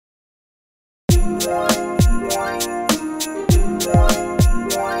Hey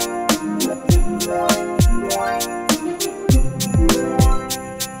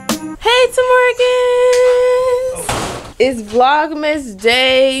TaMorgans! It's Vlogmas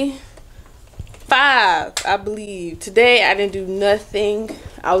day 5, I believe. Today I didn't do nothing.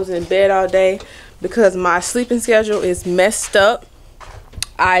 I was in bed all day because my sleeping schedule is messed up.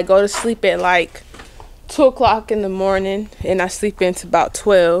 I go to sleep at like 2 o'clock in the morning and I sleep into about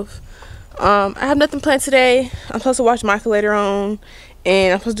 12. I have nothing planned today. I'm supposed to watch Michael later on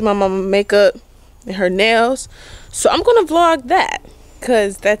and I'm supposed to do my mama's makeup and her nails. So I'm gonna vlog that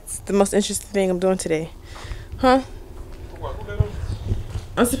because that's the most interesting thing I'm doing today. Huh?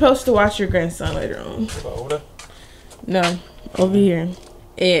 I'm supposed to watch your grandson later on. No, over here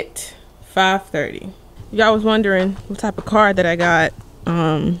at 5:30. Y'all was wondering what type of car that I got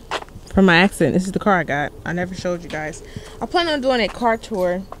from my accident. This is the car I got. I never showed you guys. I plan on doing a car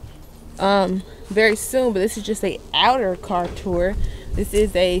tour very soon, but this is just a outer car tour. This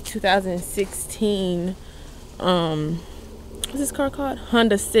is a 2016 what's this car called?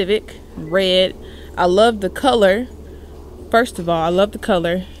 Honda Civic red. I love the color. First of all, I love the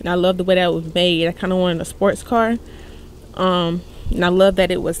color and I love the way that was made. I kind of wanted a sports car. And I love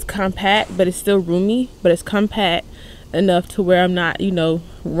that it was compact, but it's still roomy, but it's compact enough to where I'm not, you know,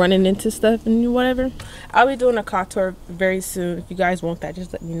 running into stuff and whatever. I'll be doing a car tour very soon. If you guys want that,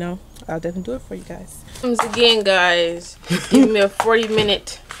 just let me know. I'll definitely do it for you guys. Once again, guys, give me a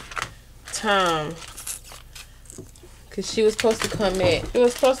 40-minute time. Cause she was supposed to come at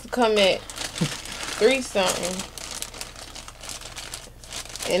 3 something.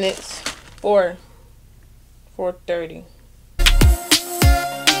 And it's 4:30.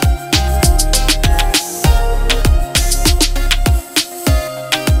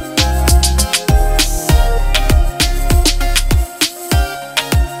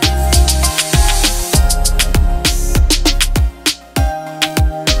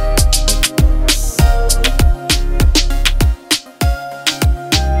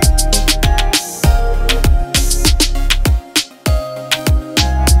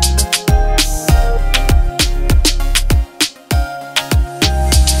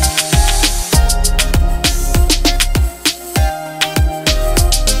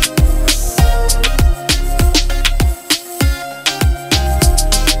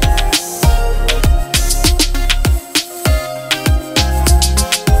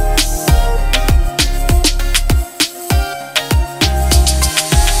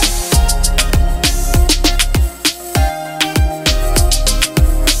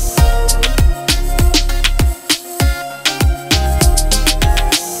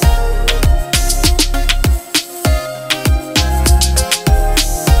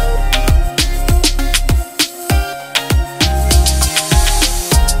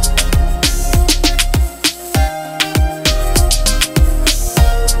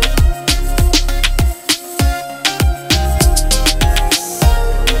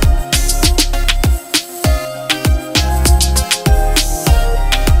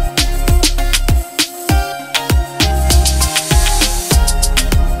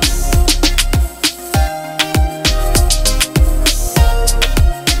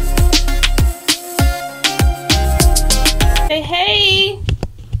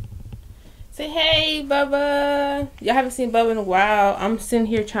 Say hey, Bubba. Y'all haven't seen Bubba in a while. I'm sitting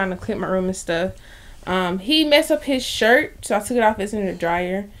here trying to clean my room and stuff. He messed up his shirt, so I took it off. It's in the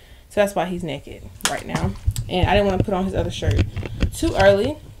dryer, so that's why he's naked right now. And I didn't want to put on his other shirt too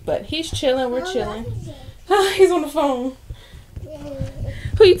early, but he's chilling. We're chilling. He's on the phone.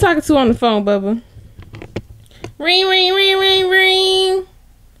 Who you talking to on the phone, Bubba? Ring, ring, ring, ring, ring.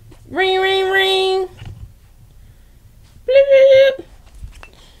 Ring, ring, ring. Bloop, bloop, bloop.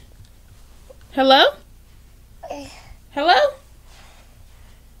 Hello? Hello?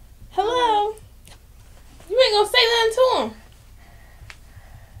 Hello? You ain't gonna say nothing to him.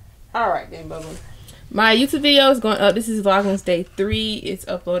 Alright then, Bubba. My YouTube video is going up. This is Vlogmas Day 3. It's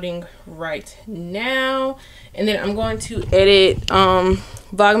uploading right now. And then I'm going to edit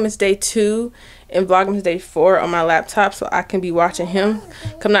Vlogmas Day 2 and Vlogmas Day 4 on my laptop so I can be watching him.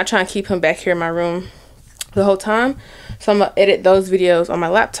 'Cause I'm not trying to keep him back here in my room the whole time. So I'm going to edit those videos on my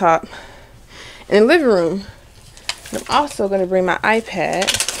laptop in the living room. And I'm also going to bring my iPad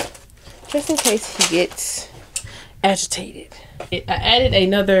just in case he gets agitated. I added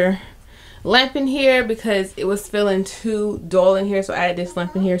another lamp in here because it was feeling too dull in here, so I added this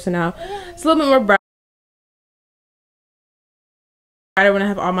lamp in here. So now it's a little bit more bright when I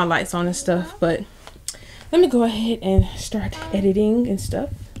have all my lights on and stuff. But let me go ahead and start editing and stuff.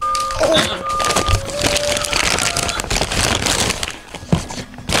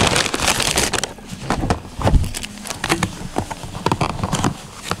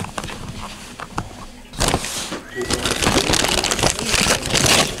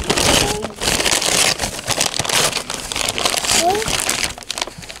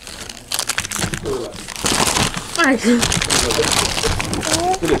 Michael.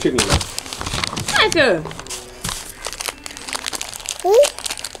 Put the chicken in there. Michael.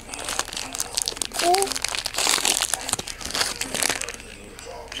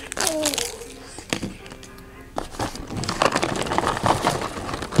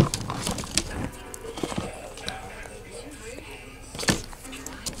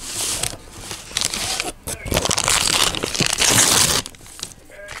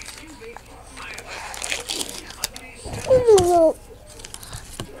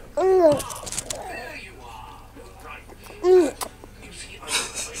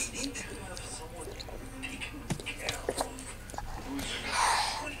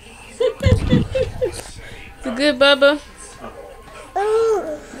 Is it good, Bubba?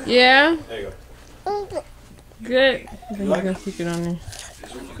 Yeah? There you go. Good. Then you're gonna keep it on there.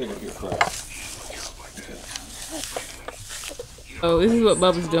 Oh, this is what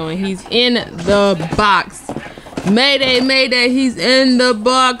Bubba's doing. He's in the box. Mayday, mayday, he's in the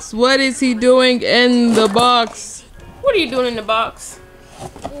box. What is he doing in the box? What are you doing in the box?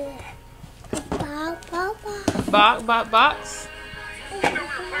 Box?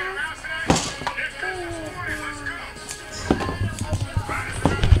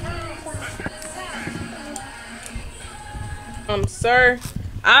 Sir,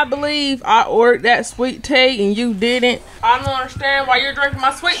 I believe I ordered that sweet tea and you didn't. I don't understand why you're drinking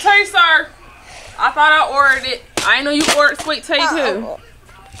my sweet tea, sir. I thought I ordered it. I didn't know you ordered sweet tea too.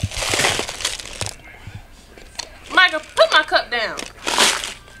 Michael, put my cup down.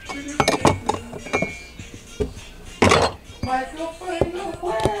 Michael,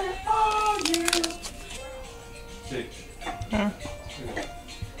 where are you? Huh?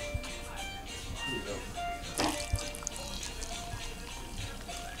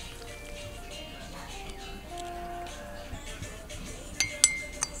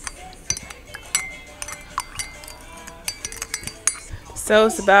 So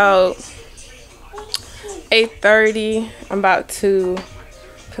it's about 8:30. I'm about to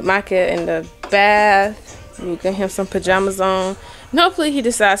put my kid in the bath. We'll get him some pajamas on. And hopefully he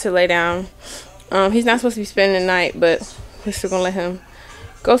decides to lay down. He's not supposed to be spending the night, but we're still gonna let him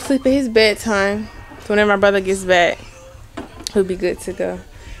go sleep at his bedtime. So whenever my brother gets back, he'll be good to go.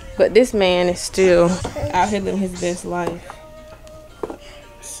 But this man is still out here living his best life.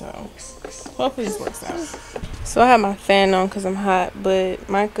 So hopefully this works out. So I have my fan on because I'm hot, but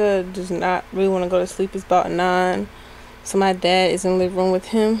Micah does not really want to go to sleep. It's about 9. So my dad is in the living room with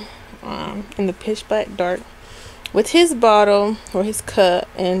him in the pitch black dark with his bottle or his cup,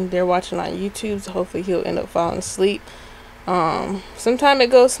 and they're watching on YouTube, so hopefully he'll end up falling asleep. Sometimes it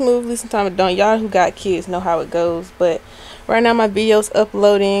goes smoothly, sometimes it don't. Y'all who got kids know how it goes, but right now my video's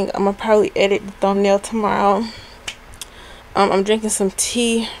uploading. I'm gonna probably edit the thumbnail tomorrow. I'm drinking some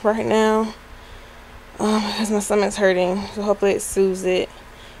tea right now because my stomach's hurting, so hopefully it soothes it.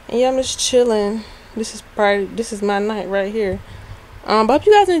 And yeah, I'm just chilling. This is my night right here. But I hope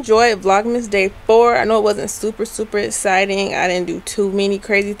you guys enjoyed Vlogmas day 4. I know it wasn't super exciting. I didn't do too many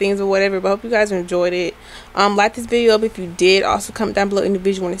crazy things or whatever, but I hope you guys enjoyed it. Like this video up if you did. Also comment down below any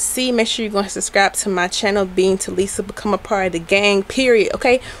videos you want to see. Make sure you're going to subscribe to my channel, being Talisa. Become a part of the gang, period.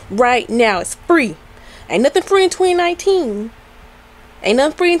 Okay, right now it's free. Ain't nothing free in 2019. Ain't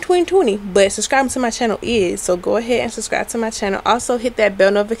nothing free in 2020, but subscribing to my channel is. So go ahead and subscribe to my channel. Also hit that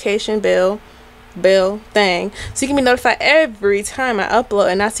bell notification bell thing so you can be notified every time I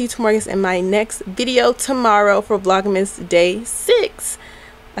upload. And I'll see you TaMorgans in my next video tomorrow for Vlogmas day 6,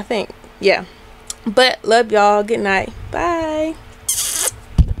 I think. Yeah, but love y'all. Good night. Bye.